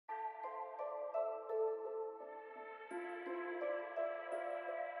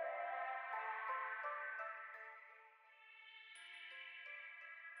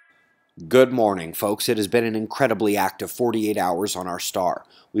Good morning, folks. It has been an incredibly active 48 hours on our star.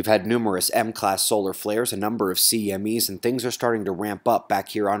 We've had numerous M-class solar flares, a number of CMEs, and things are starting to ramp up back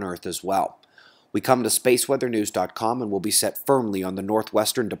here on Earth as well. We come to spaceweathernews.com and will be set firmly on the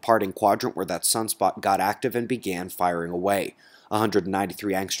northwestern departing quadrant where that sunspot got active and began firing away.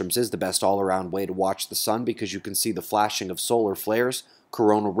 193 angstroms is the best all-around way to watch the sun because you can see the flashing of solar flares,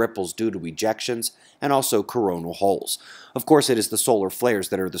 coronal ripples due to ejections, and also coronal holes. Of course, it is the solar flares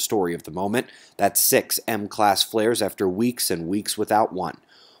that are the story of the moment. That's 6 M-class flares after weeks and weeks without one.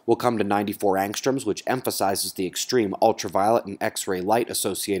 We'll come to 94 angstroms, which emphasizes the extreme ultraviolet and X-ray light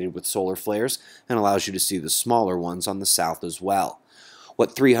associated with solar flares and allows you to see the smaller ones on the south as well.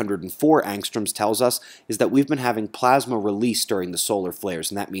 What 304 angstroms tells us is that we've been having plasma release during the solar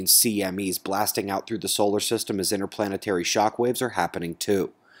flares, and that means CMEs blasting out through the solar system as interplanetary shock waves are happening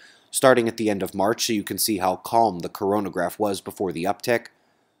too. Starting at the end of March, so you can see how calm the coronagraph was before the uptick.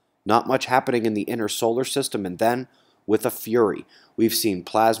 Not much happening in the inner solar system, and then, with a fury, we've seen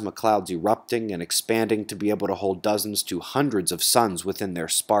plasma clouds erupting and expanding to be able to hold dozens to hundreds of suns within their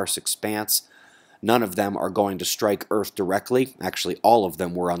sparse expanse. None of them are going to strike Earth directly. Actually, all of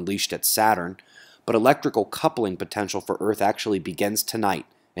them were unleashed at Saturn. But electrical coupling potential for Earth actually begins tonight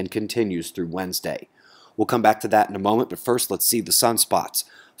and continues through Wednesday. We'll come back to that in a moment, but first let's see the sunspots.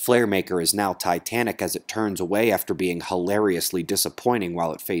 Flaremaker is now Titanic as it turns away after being hilariously disappointing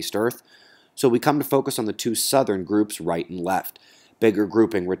while it faced Earth. So we come to focus on the two southern groups right and left. Bigger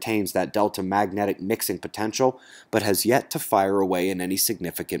grouping retains that delta magnetic mixing potential, but has yet to fire away in any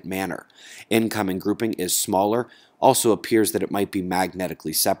significant manner. Incoming grouping is smaller, also appears that it might be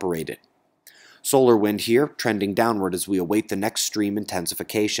magnetically separated. Solar wind here, trending downward as we await the next stream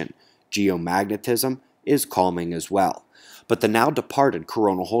intensification. Geomagnetism is calming as well. But the now departed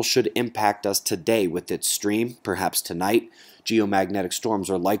coronal hole should impact us today with its stream, perhaps tonight. Geomagnetic storms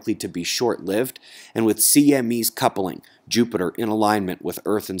are likely to be short-lived, and with CMEs coupling, Jupiter in alignment with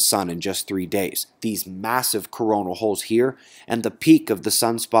Earth and Sun in just 3 days, these massive coronal holes here, and the peak of the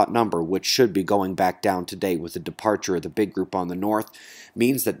sunspot number, which should be going back down today with the departure of the big group on the north,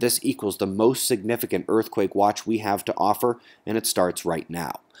 means that this equals the most significant earthquake watch we have to offer, and it starts right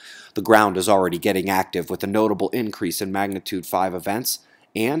now. The ground is already getting active with a notable increase in magnitude 5 events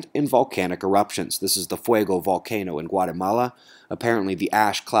and in volcanic eruptions. This is the Fuego volcano in Guatemala. Apparently the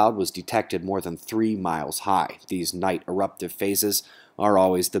ash cloud was detected more than 3 miles high. These night eruptive phases are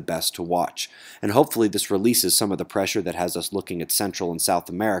always the best to watch. And hopefully this releases some of the pressure that has us looking at Central and South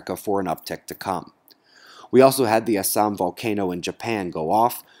America for an uptick to come. We also had the Assam volcano in Japan go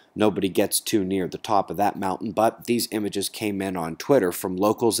off. Nobody gets too near the top of that mountain, but these images came in on Twitter from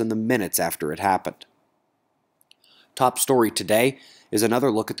locals in the minutes after it happened. Top story today is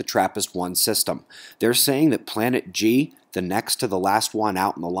another look at the TRAPPIST-1 system. They're saying that Planet G, the next to the last one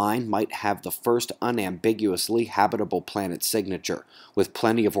out in the line, might have the first unambiguously habitable planet signature, with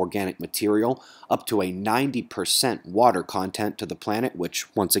plenty of organic material, up to a 90% water content to the planet,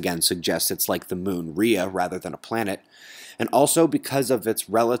 which once again suggests it's like the moon Rhea rather than a planet, and also because of its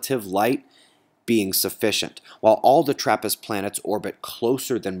relative light being sufficient. While all the TRAPPIST planets orbit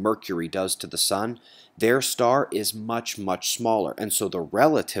closer than Mercury does to the Sun, their star is much, much smaller, and so the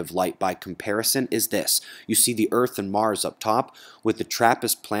relative light by comparison is this. You see the Earth and Mars up top, with the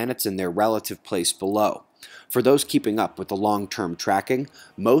TRAPPIST planets in their relative place below. For those keeping up with the long-term tracking,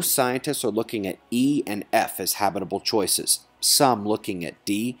 most scientists are looking at E and F as habitable choices, some looking at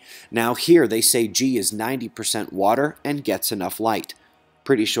D. Now here they say G is 90% water and gets enough light.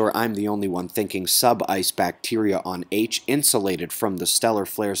 Pretty sure I'm the only one thinking sub-ice bacteria on H insulated from the stellar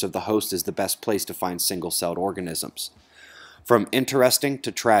flares of the host is the best place to find single-celled organisms. From interesting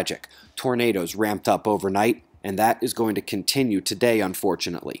to tragic, tornadoes ramped up overnight, and that is going to continue today,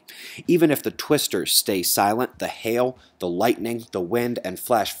 unfortunately. Even if the twisters stay silent, the hail, the lightning, the wind, and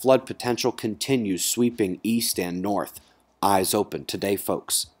flash flood potential continues sweeping east and north. Eyes open today,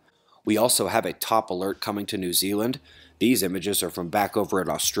 folks. We also have a top alert coming to New Zealand. These images are from back over at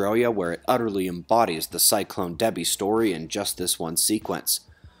Australia, where it utterly embodies the Cyclone Debbie story in just this one sequence.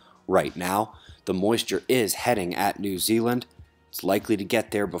 Right now, the moisture is heading at New Zealand. It's likely to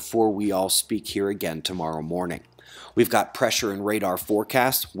get there before we all speak here again tomorrow morning. We've got pressure and radar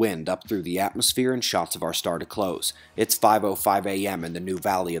forecast, wind up through the atmosphere, and shots of our star to close. It's 5:05 a.m. in the new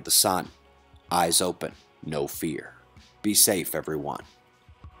Valley of the Sun. Eyes open, no fear. Be safe, everyone.